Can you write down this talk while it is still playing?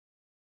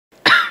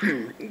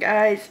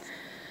Guys,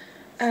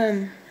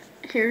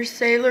 here's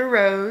Sailor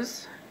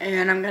Rose,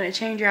 and I'm going to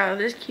change her out of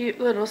this cute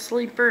little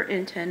sleeper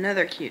into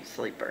another cute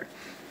sleeper.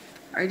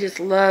 I just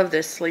love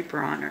this sleeper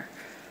on her.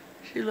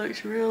 She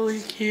looks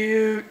really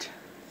cute.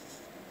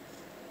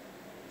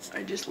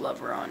 I just love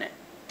her on it.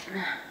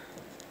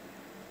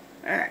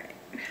 Alright.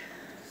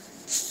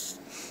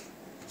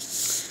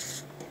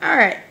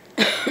 Alright.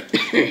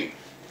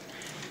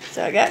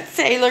 So I got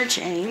Sailor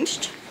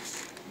changed.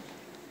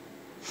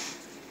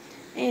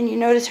 And you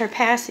notice her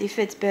passy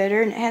fits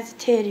better, and it has a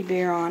teddy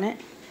bear on it.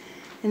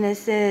 And it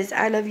says,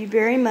 "I love you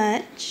very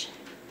much."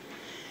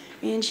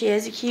 And she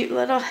has a cute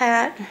little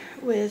hat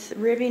with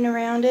ribbing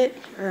around it.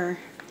 Or,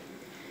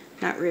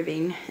 not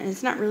ribbing. And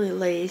it's not really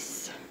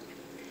lace.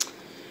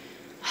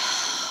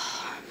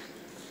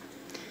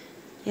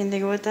 Can't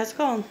think of what that's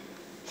called.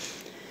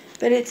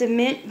 But it's a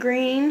mint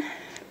green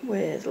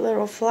with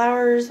little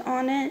flowers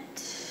on it.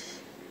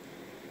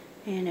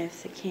 And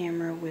if the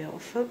camera will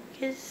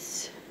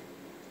focus,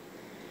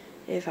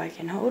 if I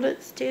can hold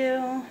it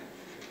still.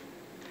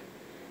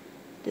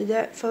 Did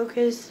that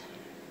focus?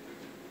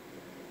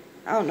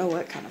 I don't know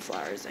what kind of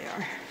flowers they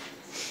are.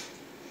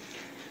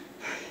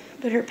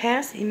 But her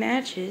passy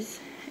matches.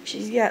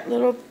 She's got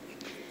little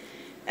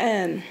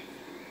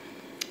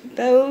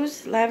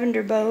bows,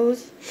 lavender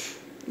bows.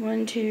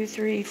 1, 2,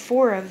 3,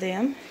 4 of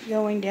them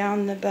going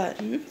down the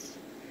buttons.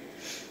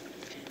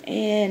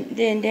 And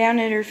then down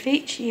at her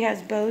feet, she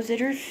has bows at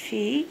her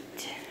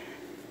feet.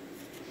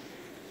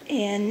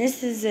 And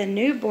this is a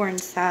newborn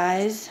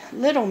size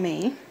Little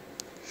Me.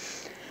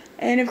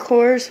 And of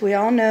course, we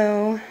all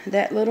know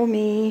that Little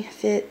Me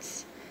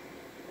fits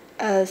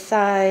a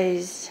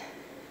size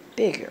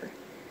bigger.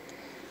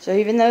 So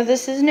even though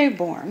this is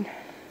newborn,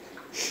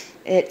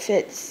 it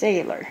fits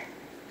Sailor.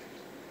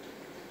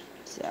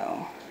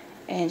 So,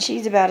 and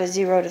she's about a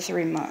 0 to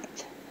 3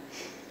 month.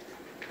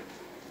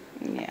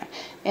 Yeah,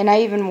 and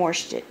I even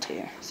washed it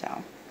too.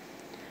 So,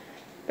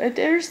 but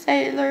there's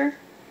Sailor.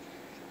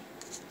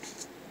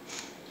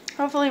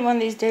 Hopefully one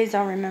of these days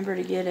I'll remember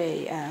to get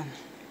a,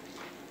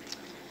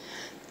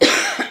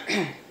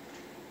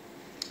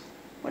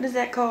 what is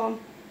that called?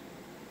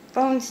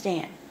 Phone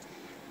stand.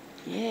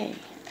 Yay.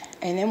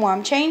 And then while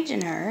I'm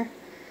changing her,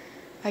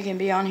 I can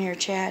be on here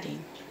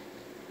chatting.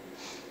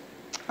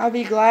 I'll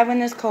be glad when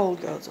this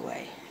cold goes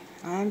away.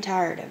 I'm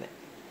tired of it.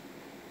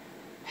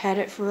 Had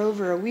it for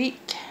over a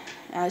week.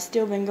 I've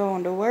still been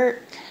going to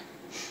work,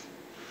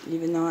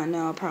 even though I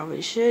know I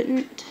probably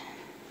shouldn't.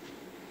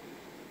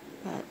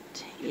 But,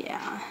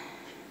 yeah.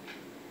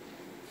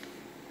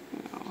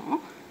 Aww.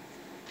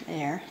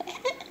 There.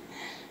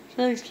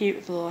 She looks cute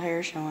with the little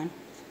hair showing.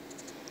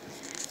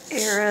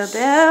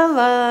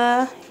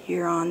 Arabella,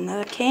 you're on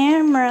the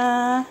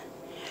camera.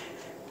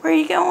 Where are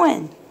you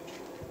going?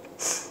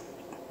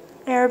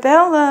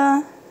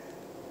 Arabella.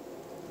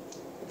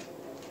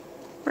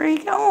 Where are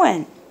you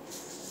going?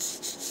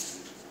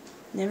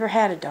 Never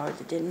had a dog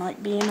that didn't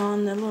like being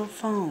on the little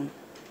phone.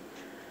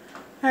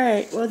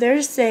 Alright, well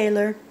there's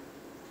Sailor.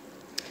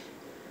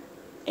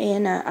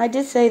 And I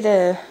did say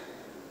the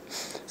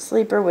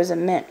sleeper was a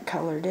mint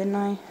color, didn't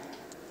I?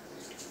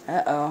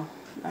 Uh-oh.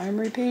 I'm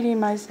repeating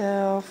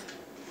myself.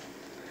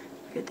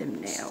 Look at them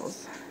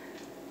nails.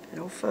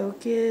 It'll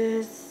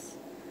focus.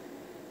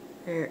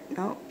 There.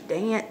 No,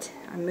 dang it.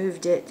 I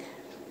moved it.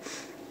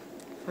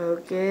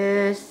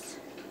 Focus.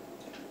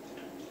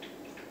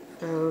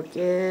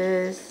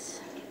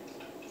 Focus.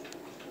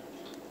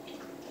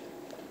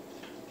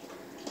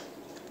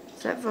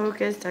 Is that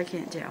focused? I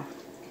can't tell.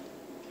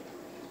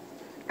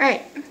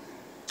 Alright.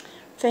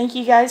 Thank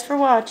you guys for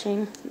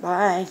watching.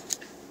 Bye.